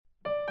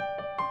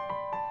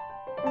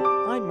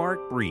I'm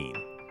Mark Breen.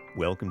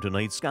 Welcome to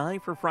Night Sky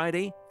for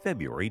Friday,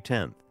 February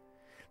 10th.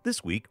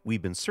 This week,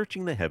 we've been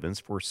searching the heavens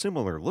for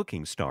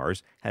similar-looking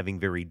stars having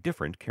very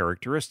different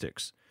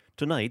characteristics.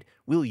 Tonight,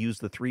 we'll use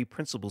the three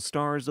principal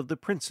stars of the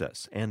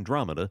Princess,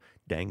 Andromeda,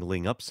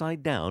 dangling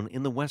upside down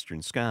in the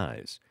western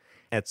skies.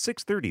 At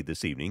 6:30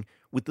 this evening,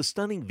 with the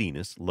stunning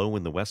Venus low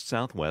in the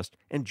west-southwest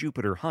and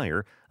Jupiter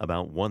higher,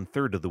 about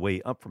one-third of the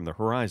way up from the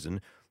horizon,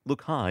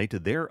 look high to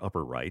their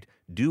upper right,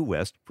 due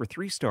west for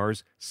three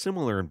stars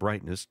similar in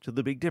brightness to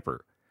the Big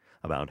Dipper.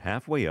 About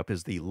halfway up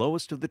is the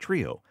lowest of the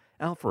trio,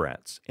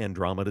 Alpheratz,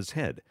 Andromeda's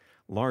head,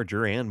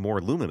 larger and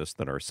more luminous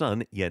than our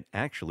Sun, yet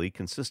actually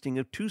consisting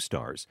of two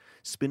stars,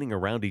 spinning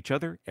around each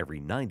other every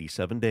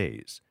 97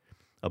 days.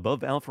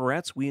 Above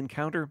Alpheratz we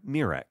encounter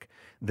Merak.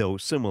 Though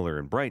similar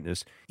in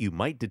brightness, you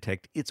might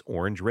detect its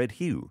orange-red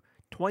hue,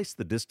 twice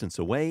the distance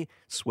away,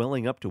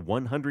 swelling up to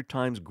 100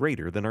 times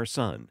greater than our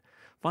Sun.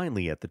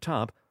 Finally at the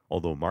top,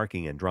 although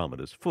marking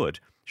Andromeda's foot,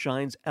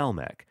 shines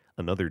Almach,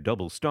 another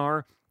double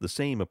star, the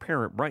same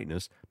apparent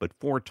brightness, but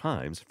 4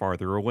 times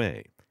farther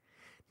away.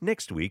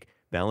 Next week,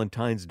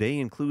 Valentine's Day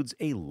includes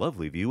a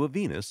lovely view of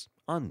Venus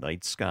on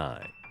Night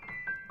Sky.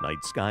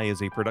 Night Sky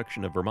is a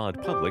production of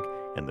Vermont Public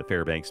and the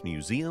Fairbanks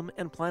Museum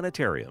and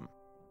Planetarium.